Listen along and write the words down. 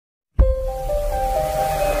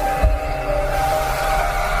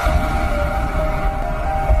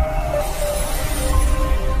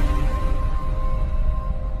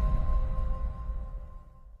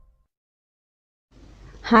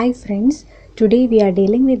Hi friends, today we are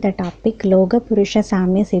dealing with the topic Loka Purusha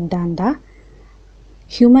Satmya Siddantha,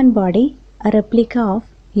 human body, a replica of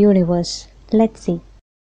universe. Let's see.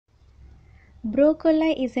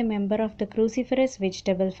 Broccoli is a member of the cruciferous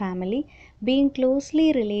vegetable family, being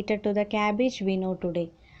closely related to the cabbage we know today.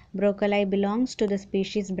 Broccoli belongs to the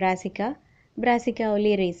species Brassica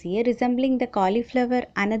oleracea, resembling the cauliflower,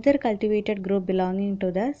 another cultivated group belonging to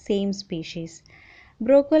the same species.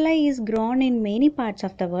 Broccoli is grown in many parts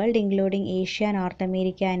of the world, including Asia, North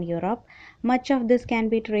America, and Europe. Much of this can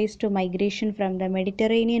be traced to migration from the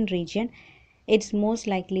Mediterranean region, its most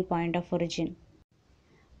likely point of origin.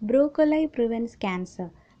 Broccoli prevents cancer.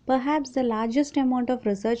 Perhaps the largest amount of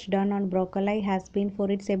research done on broccoli has been for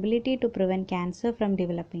its ability to prevent cancer from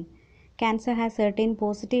developing. Cancer has certain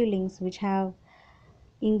positive links which have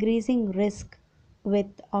increasing risk with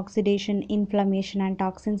oxidation, inflammation, and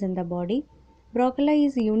toxins in the body. Broccoli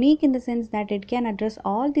is unique in the sense that it can address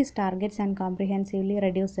all these targets and comprehensively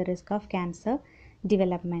reduce the risk of cancer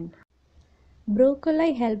development.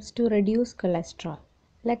 Broccoli helps to reduce cholesterol.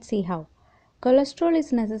 Let's see how. Cholesterol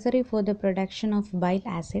is necessary for the production of bile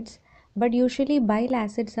acids, but usually bile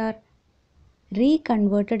acids are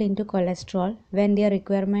reconverted into cholesterol when their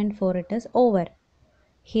requirement for it is over.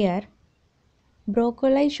 Here,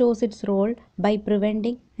 broccoli shows its role by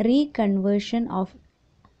preventing reconversion of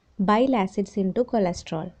bile acids into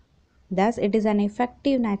cholesterol. Thus, it is an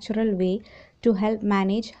effective natural way to help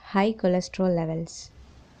manage high cholesterol levels.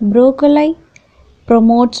 Broccoli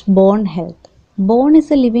promotes bone health. Bone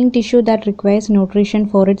is a living tissue that requires nutrition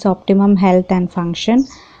for its optimum health and function.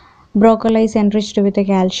 Broccoli is enriched with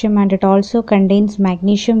calcium and it also contains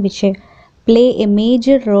magnesium, which play a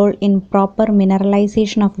major role in proper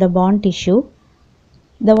mineralization of the bone tissue.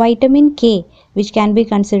 The vitamin K, which can be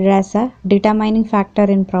considered as a determining factor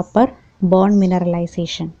in proper bone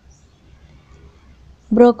mineralization.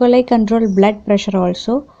 Broccoli control blood pressure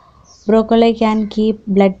also. Broccoli can keep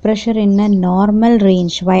blood pressure in a normal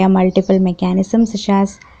range via multiple mechanisms, such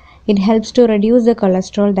as it helps to reduce the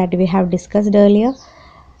cholesterol that we have discussed earlier,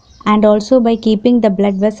 and also by keeping the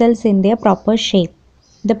blood vessels in their proper shape.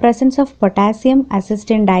 The presence of potassium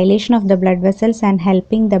assists in dilation of the blood vessels and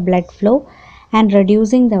helping the blood flow and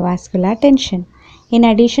reducing the vascular tension. In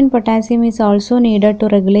addition, potassium is also needed to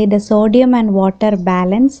regulate the sodium and water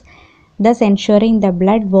balance, thus ensuring the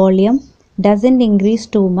blood volume doesn't increase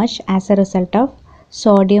too much as a result of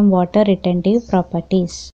sodium water retentive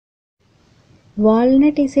properties.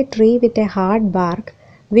 Walnut is a tree with a hard bark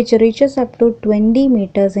which reaches up to 20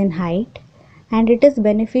 meters in height, and it is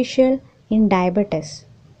beneficial in diabetes.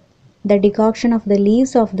 The decoction of the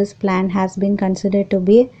leaves of this plant has been considered to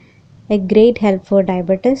be a great help for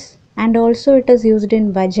diabetes, and also it is used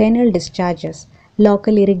in vaginal discharges.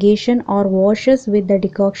 Local irrigation or washes with the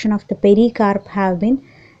decoction of the pericarp have been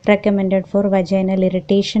recommended for vaginal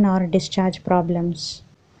irritation or discharge problems.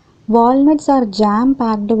 Walnuts are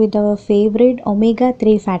jam-packed with our favorite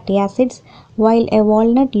omega-3 fatty acids. While a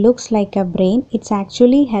walnut looks like a brain, it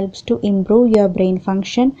actually helps to improve your brain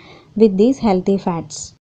function with these healthy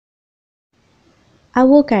fats.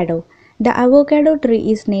 Avocado. The avocado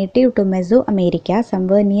tree is native to Mesoamerica,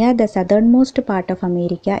 somewhere near the southernmost part of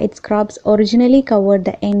America. Its crops originally covered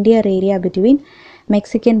the entire area between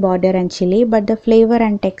Mexican border and Chile, but the flavor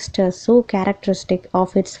and texture so characteristic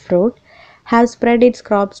of its fruit have spread its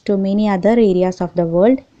crops to many other areas of the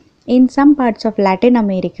world. In some parts of Latin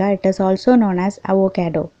America, it is also known as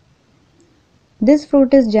avocado. This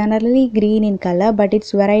fruit is generally green in color, but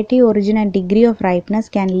its variety, origin, and degree of ripeness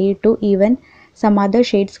can lead to even some other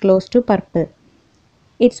shades close to purple.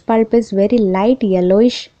 Its pulp is very light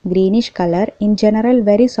yellowish greenish color, in general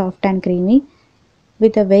very soft and creamy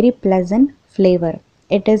with a very pleasant flavor.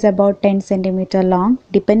 It is about 10 cm long.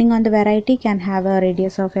 Depending on the variety, can have a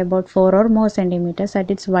radius of about 4 or more centimeters at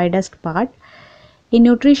its widest part. In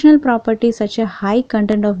nutritional properties, such a high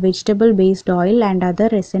content of vegetable based oil and other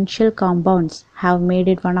essential compounds have made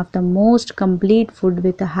it one of the most complete food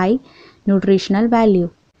with a high nutritional value.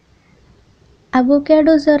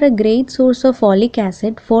 Avocados are a great source of folic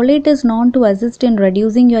acid. Folate is known to assist in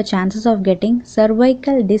reducing your chances of getting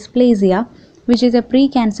cervical dysplasia, which is a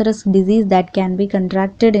precancerous disease that can be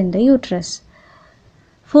contracted in the uterus.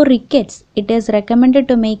 For rickets, it is recommended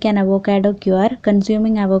to make an avocado cure,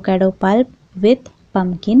 consuming avocado pulp with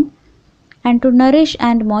pumpkin. And to nourish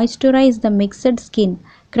and moisturize the mixed skin,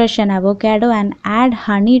 crush an avocado and add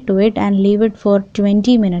honey to it and leave it for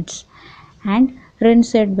 20 minutes and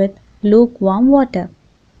rinse it with lukewarm water.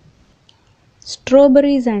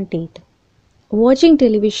 Strawberries and teeth. Watching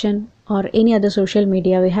television or any other social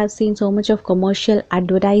media, we have seen so much of commercial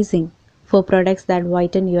advertising for products that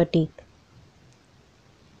whiten your teeth.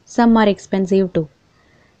 Some are expensive too.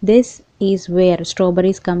 This is where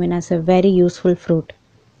strawberries come in as a very useful fruit.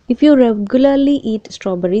 If you regularly eat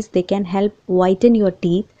strawberries, they can help whiten your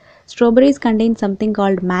teeth. Strawberries contain something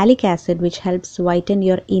called malic acid, which helps whiten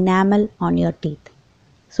your enamel on your teeth.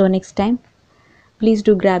 So, next time, please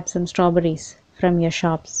do grab some strawberries from your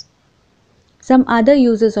shops. Some other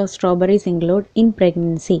uses of strawberries include in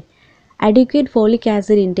pregnancy. Adequate folic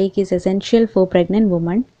acid intake is essential for pregnant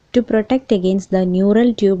women to protect against the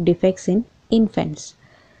neural tube defects in infants,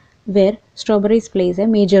 where strawberries plays a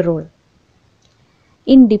major role.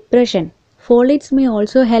 In depression, folates may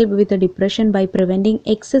also help with the depression by preventing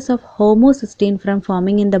excess of homocysteine from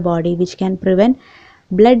forming in the body, which can prevent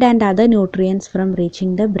blood and other nutrients from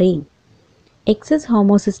reaching the brain. Excess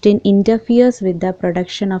homocysteine interferes with the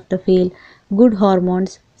production of the feel good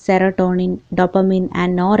hormones serotonin, dopamine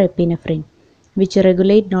and norepinephrine, which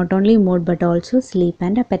regulate not only mood but also sleep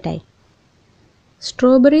and appetite.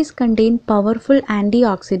 Strawberries contain powerful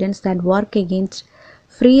antioxidants that work against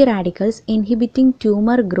free radicals, inhibiting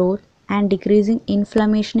tumor growth and decreasing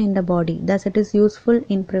inflammation in the body. Thus, it is useful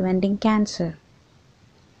in preventing cancer.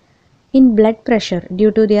 In blood pressure,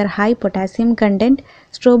 due to their high potassium content,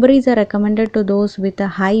 strawberries are recommended to those with a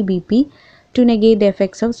high BP to negate the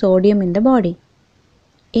effects of sodium in the body.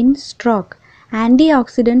 In stroke,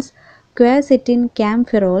 antioxidants quercetin,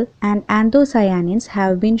 camphorol, and anthocyanins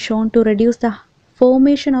have been shown to reduce the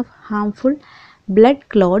formation of harmful blood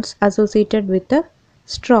clots associated with the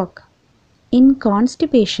stroke. In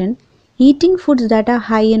constipation, eating foods that are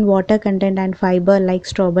high in water content and fiber like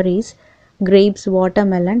strawberries, grapes,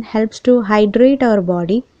 watermelon helps to hydrate our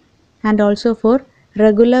body and also for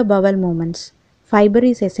regular bowel movements. Fiber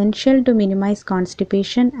is essential to minimize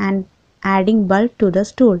constipation and adding bulk to the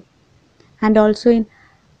stool. And also in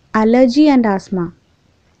allergy and asthma,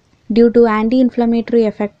 due to anti-inflammatory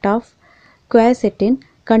effect of quercetin,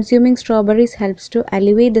 consuming strawberries helps to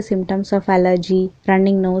alleviate the symptoms of allergy,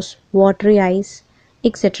 running nose, watery eyes,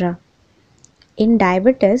 etc. In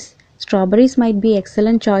diabetes, strawberries might be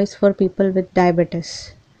excellent choice for people with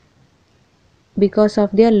diabetes because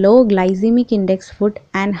of their low glycemic index food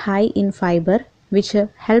and high in fiber, which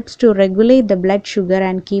helps to regulate the blood sugar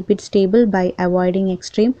and keep it stable by avoiding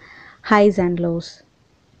extreme highs and lows.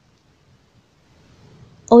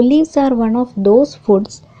 Olives are one of those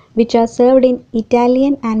foods which are served in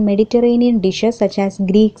Italian and Mediterranean dishes such as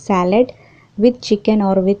Greek salad with chicken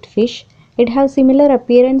or with fish. It has similar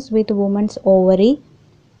appearance with woman's ovary.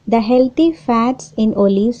 The healthy fats in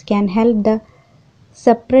olives can help the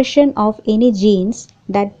suppression of any genes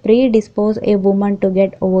that predispose a woman to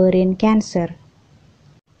get ovarian cancer.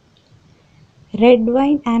 Red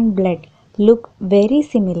wine and blood look very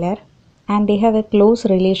similar and they have a close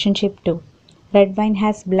relationship too. Red wine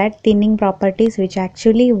has blood thinning properties which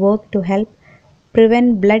actually work to help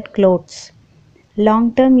prevent blood clots.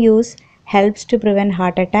 Long-term use helps to prevent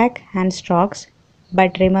heart attack and strokes,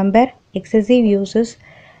 but remember, excessive use is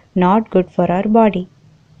not good for our body.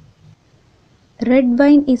 Red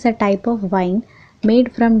wine is a type of wine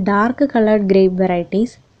made from dark colored grape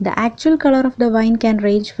varieties. The actual color of the wine can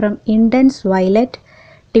range from intense violet,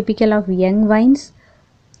 typical of young wines,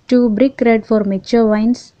 to brick red for mature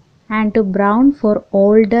wines, and to brown for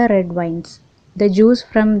older red wines. The juice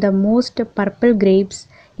from the most purple grapes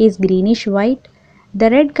is greenish white. The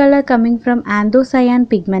red color coming from anthocyan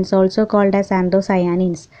pigments, also called as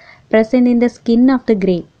anthocyanins, present in the skin of the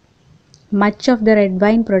grape. Much of the red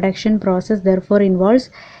wine production process therefore involves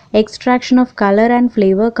extraction of color and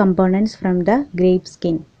flavor components from the grape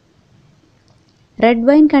skin. Red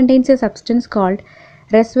wine contains a substance called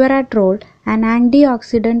resveratrol, an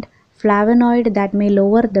antioxidant flavonoid that may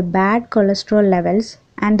lower the bad cholesterol levels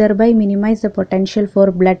and thereby minimize the potential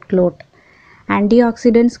for blood clot.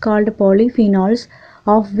 Antioxidants called polyphenols,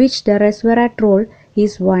 of which the resveratrol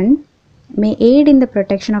is one, may aid in the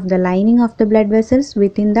protection of the lining of the blood vessels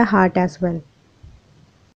within the heart as well.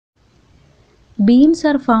 Beans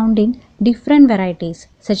are found in different varieties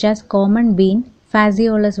such as common bean,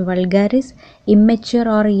 Phaseolus vulgaris, immature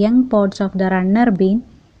or young pods of the runner bean,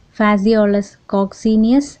 Phaseolus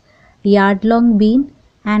coccineus, yardlong bean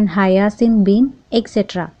and hyacinth bean,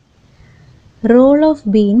 etc. Role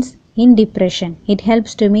of beans in depression. It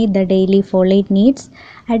helps to meet the daily folate needs.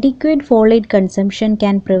 Adequate folate consumption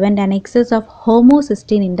can prevent an excess of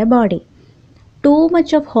homocysteine in the body. Too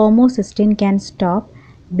much of homocysteine can stop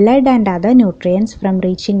blood and other nutrients from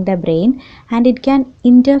reaching the brain, and it can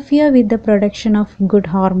interfere with the production of good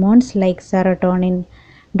hormones like serotonin,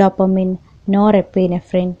 dopamine,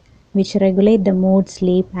 norepinephrine, which regulate the mood,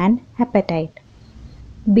 sleep and appetite.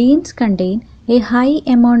 Beans contain a high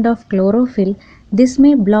amount of chlorophyll This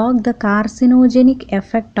may block the carcinogenic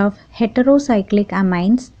effect of heterocyclic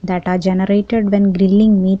amines that are generated when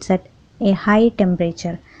grilling meats at a high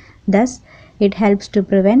temperature. Thus, it helps to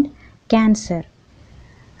prevent cancer.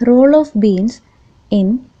 Role of beans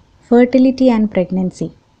in fertility and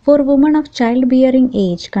pregnancy. For women of childbearing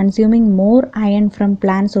age, consuming more iron from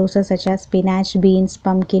plant sources such as spinach, beans,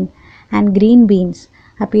 pumpkin, and green beans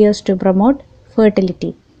appears to promote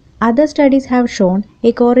fertility. Other studies have shown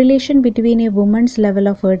a correlation between a woman's level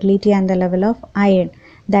of fertility and the level of iron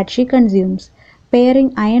that she consumes.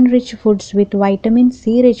 Pairing iron rich foods with vitamin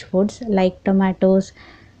C rich foods like tomatoes,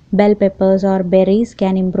 bell peppers, or berries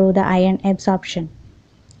can improve the iron absorption.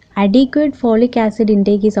 Adequate folic acid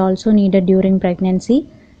intake is also needed during pregnancy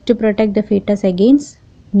to protect the fetus against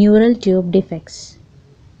neural tube defects.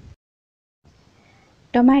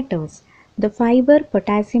 Tomatoes. The fiber,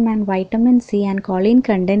 potassium, and vitamin C and choline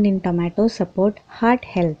content in tomatoes support heart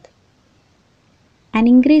health. An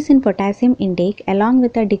increase in potassium intake along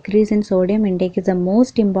with a decrease in sodium intake is the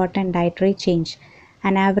most important dietary change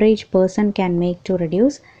an average person can make to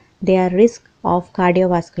reduce their risk of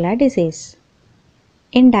cardiovascular disease.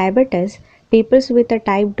 In diabetes, people with a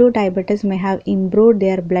type 2 diabetes may have improved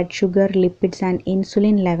their blood sugar, lipids, and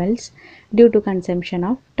insulin levels due to consumption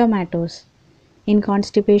of tomatoes. In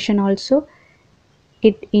constipation also,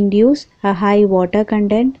 it induces a high water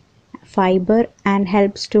content, fiber, and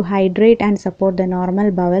helps to hydrate and support the normal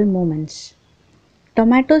bowel movements.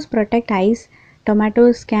 Tomatoes protect eyes.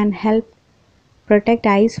 Tomatoes can help protect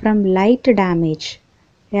eyes from light damage.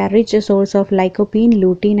 They are rich source of lycopene,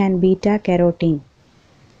 lutein, and beta carotene.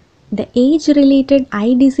 The age-related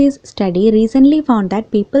eye disease study recently found that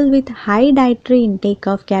people with high dietary intake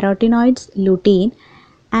of carotenoids, lutein,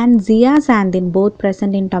 and zeaxanthin, both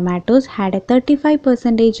present in tomatoes, had a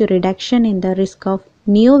 35% reduction in the risk of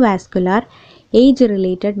neovascular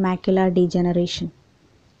age-related macular degeneration.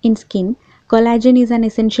 In skin, collagen is an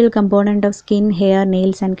essential component of skin, hair,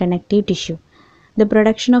 nails, and connective tissue. The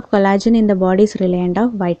production of collagen in the body is reliant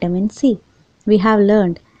on vitamin C. We have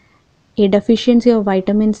learned a deficiency of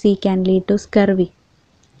vitamin C can lead to scurvy.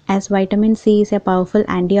 As vitamin C is a powerful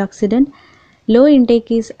antioxidant, low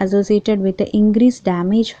intake is associated with the increased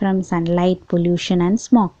damage from sunlight, pollution, and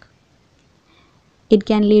smoke. It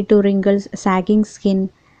can lead to wrinkles, sagging skin,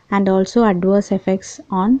 and also adverse effects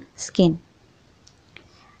on skin.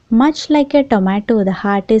 Much like a tomato, the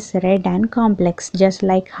heart is red and complex. Just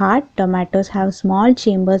like heart, tomatoes have small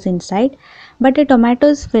chambers inside, but a tomato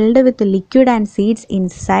is filled with liquid and seeds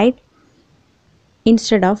inside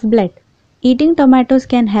instead of blood. Eating tomatoes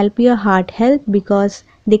can help your heart health because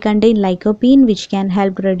they contain lycopene, which can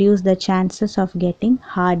help reduce the chances of getting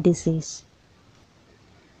heart disease.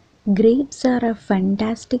 Grapes are a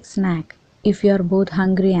fantastic snack if you are both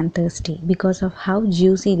hungry and thirsty because of how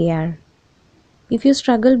juicy they are. If you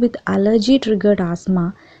struggle with allergy-triggered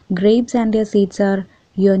asthma, grapes and their seeds are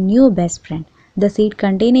your new best friend. The seed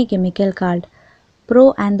contain a chemical called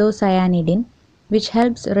proanthocyanidin, which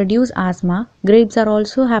helps reduce asthma. Grapes are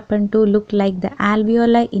also happen to look like the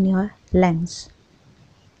alveoli in your lungs.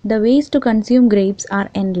 The ways to consume grapes are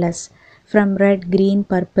endless, from red, green,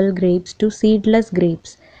 purple grapes to seedless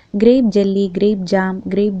grapes. Grape jelly, grape jam,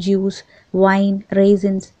 grape juice, wine,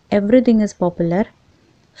 raisins, everything is popular.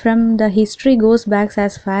 From the history goes back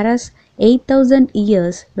as far as 8,000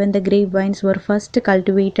 years when the grapevines were first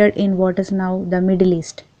cultivated in what is now the Middle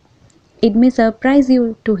East. It may surprise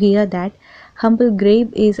you to hear that humble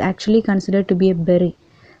grape is actually considered to be a berry.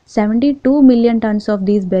 72 million tons of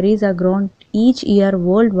these berries are grown each year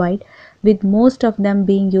worldwide, with most of them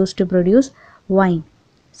being used to produce wine.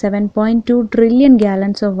 7.2 trillion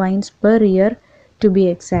gallons of wines per year to be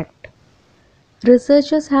exact.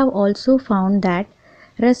 Researchers have also found that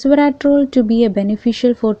resveratrol to be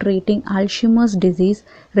beneficial for treating Alzheimer's disease,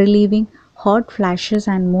 relieving hot flashes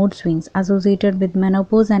and mood swings associated with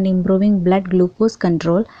menopause and improving blood glucose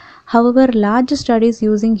control. However, large studies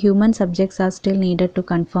using human subjects are still needed to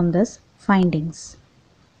confirm these findings.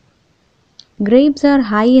 Grapes are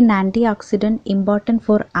high in antioxidants important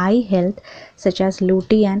for eye health such as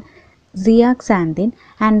lutein and zeaxanthin,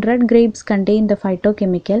 and red grapes contain the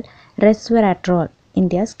phytochemical resveratrol in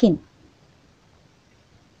their skin.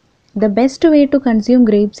 The best way to consume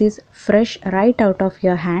grapes is fresh right out of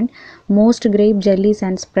your hand. Most grape jellies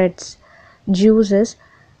and spreads, juices,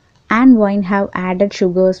 and wine have added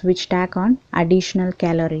sugars which tack on additional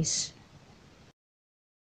calories.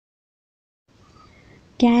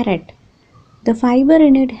 Carrot. The fiber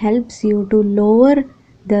in it helps you to lower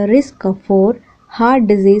the risk for heart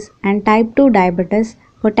disease and type 2 diabetes.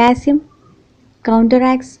 Potassium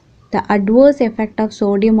counteracts the adverse effect of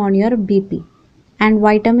sodium on your BP. And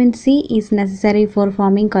vitamin C is necessary for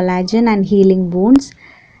forming collagen and healing wounds.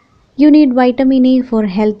 You need vitamin A for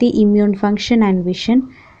healthy immune function and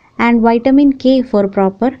vision, and vitamin K for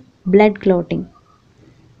proper blood clotting.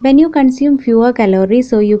 When you consume fewer calories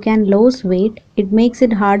so you can lose weight, it makes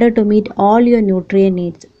it harder to meet all your nutrient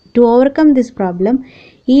needs. To overcome this problem,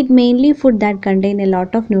 eat mainly food that contain a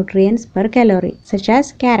lot of nutrients per calorie, such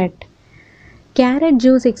as carrot. Carrot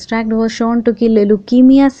juice extract was shown to kill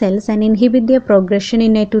leukemia cells and inhibit their progression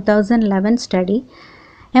in a 2011 study.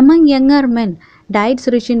 Among younger men, diets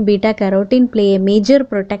rich in beta carotene play a major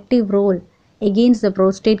protective role against the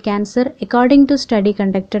prostate cancer, according to a study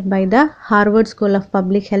conducted by the Harvard School of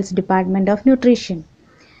Public Health's Department of Nutrition.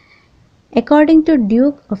 According to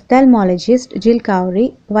Duke ophthalmologist Jill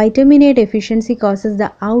Cowrie, vitamin A deficiency causes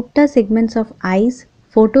the outer segments of eyes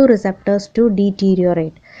photoreceptors to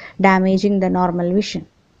deteriorate, damaging the normal vision.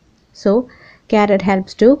 So, carrot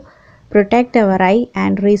helps to protect our eye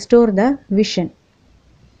and restore the vision.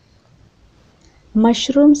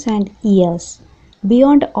 Mushrooms and ears.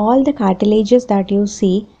 Beyond all the cartilages that you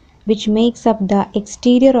see, which makes up the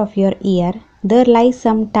exterior of your ear, there lies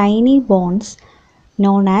some tiny bones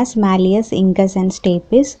known as malleus, incus and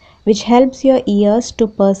stapes, which helps your ears to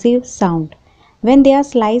perceive sound. When they are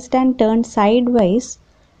sliced and turned sideways,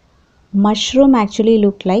 mushroom actually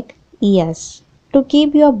look like ears. To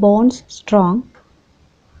keep your bones strong,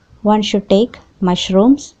 one should take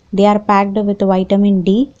mushrooms. They are packed with vitamin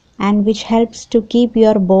D and which helps to keep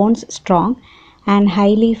your bones strong and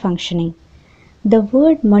highly functioning. The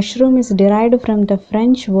word mushroom is derived from the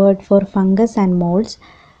French word for fungus and molds.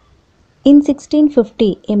 In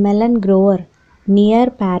 1650, a melon grower near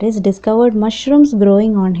Paris discovered mushrooms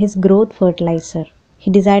growing on his growth fertilizer.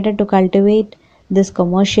 He decided to cultivate this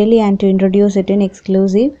commercially and to introduce it in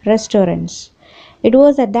exclusive restaurants. It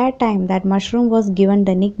was at that time that mushroom was given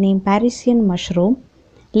the nickname Parisian mushroom.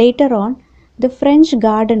 Later on, the French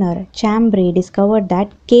gardener Chambray discovered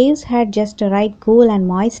that caves had just the right cool and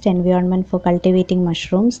moist environment for cultivating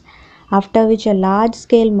mushrooms, after which a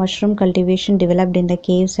large-scale mushroom cultivation developed in the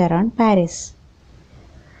caves around Paris.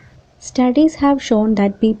 Studies have shown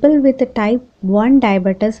that people with type 1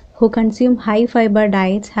 diabetes who consume high-fiber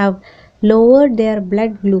diets have lowered their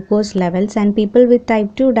blood glucose levels, and people with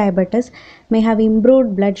type 2 diabetes may have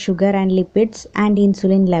improved blood sugar and lipids and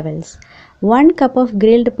insulin levels. 1 cup of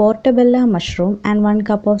grilled portobello mushroom and 1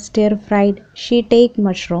 cup of stir-fried shiitake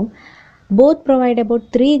mushroom both provide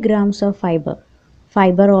about 3 grams of fiber.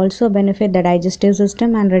 Fiber also benefits the digestive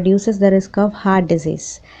system and reduces the risk of heart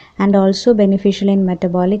disease, and also beneficial in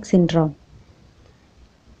metabolic syndrome.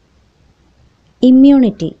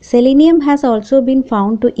 Immunity. Selenium has also been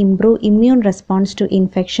found to improve immune response to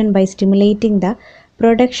infection by stimulating the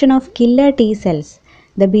production of killer T cells.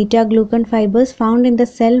 The beta-glucan fibers found in the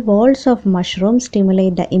cell walls of mushrooms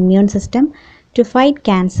stimulate the immune system to fight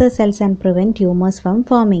cancer cells and prevent tumors from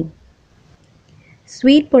forming.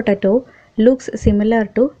 Sweet potato looks similar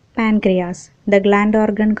to pancreas. The gland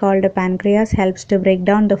organ called pancreas helps to break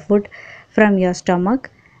down the food from your stomach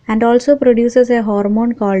and also produces a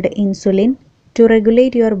hormone called insulin to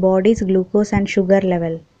regulate your body's glucose and sugar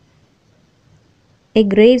level. A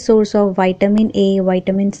great source of vitamin A,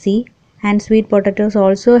 vitamin C, and sweet potatoes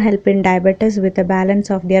also help in diabetes with a balance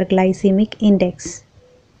of their glycemic index.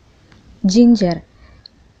 Ginger.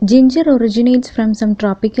 Ginger originates from some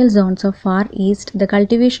tropical zones of Far East. The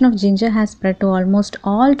cultivation of ginger has spread to almost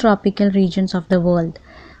all tropical regions of the world.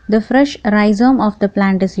 The fresh rhizome of the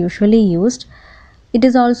plant is usually used. It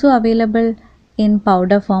is also available in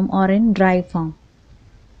powder form or in dry form.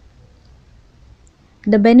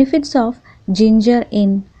 The benefits of ginger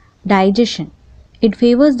in digestion. It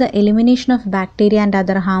favors the elimination of bacteria and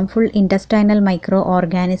other harmful intestinal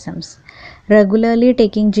microorganisms. Regularly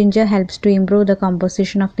taking ginger helps to improve the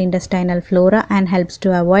composition of the intestinal flora and helps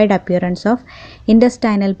to avoid appearance of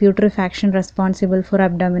intestinal putrefaction responsible for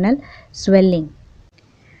abdominal swelling.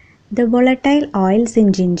 The volatile oils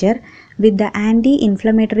in ginger with the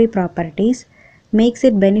anti-inflammatory properties makes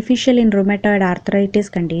it beneficial in rheumatoid arthritis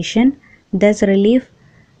condition, thus relieve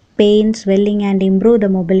pain, swelling and improve the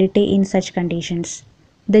mobility in such conditions.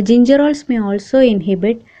 The gingerols may also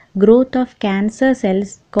inhibit growth of cancer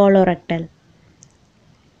cells colorectal.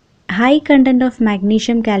 High content of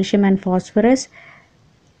magnesium, calcium and phosphorus,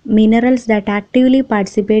 minerals that actively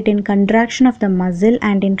participate in contraction of the muscle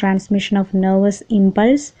and in transmission of nervous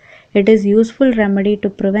impulse. It is useful remedy to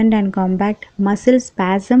prevent and combat muscle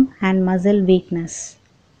spasm and muscle weakness.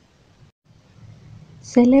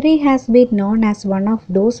 Celery has been known as one of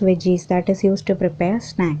those veggies that is used to prepare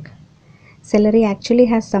snack. Celery actually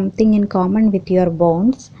has something in common with your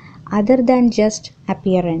bones. other than just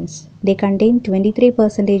appearance. They contain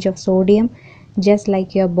 23% of sodium, just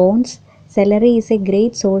like your bones. Celery is a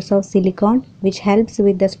great source of silicon, which helps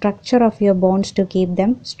with the structure of your bones to keep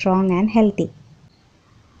them strong and healthy.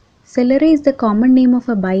 Celery is the common name of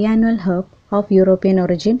a biannual herb of European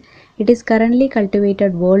origin. It is currently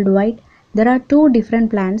cultivated worldwide. There are two different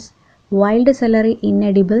plants: wild celery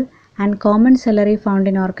inedible and common celery found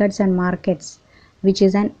in orchards and markets, which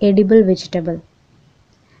is an edible vegetable.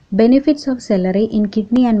 Benefits of celery in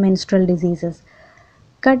kidney and menstrual diseases.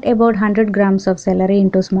 Cut about 100 grams of celery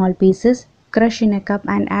into small pieces, crush in a cup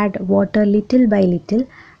and add water little by little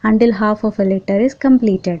until half of a liter is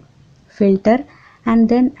completed. Filter and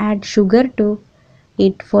then add sugar to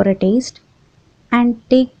it for a taste and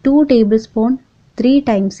take 2 tablespoons 3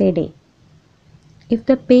 times a day. If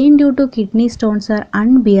the pain due to kidney stones are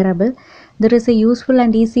unbearable, there is a useful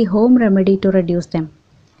and easy home remedy to reduce them.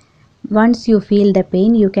 Once you feel the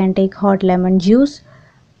pain, you can take hot lemon juice,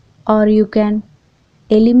 or you can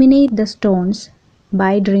eliminate the stones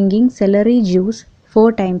by drinking celery juice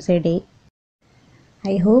 4 times a day.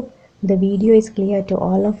 I hope the video is clear to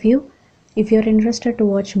all of you. If you are interested to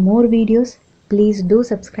watch more videos, please do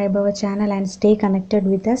subscribe our channel and stay connected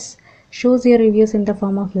with us. Show your reviews in the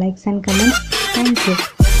form of likes and comments. Thank you.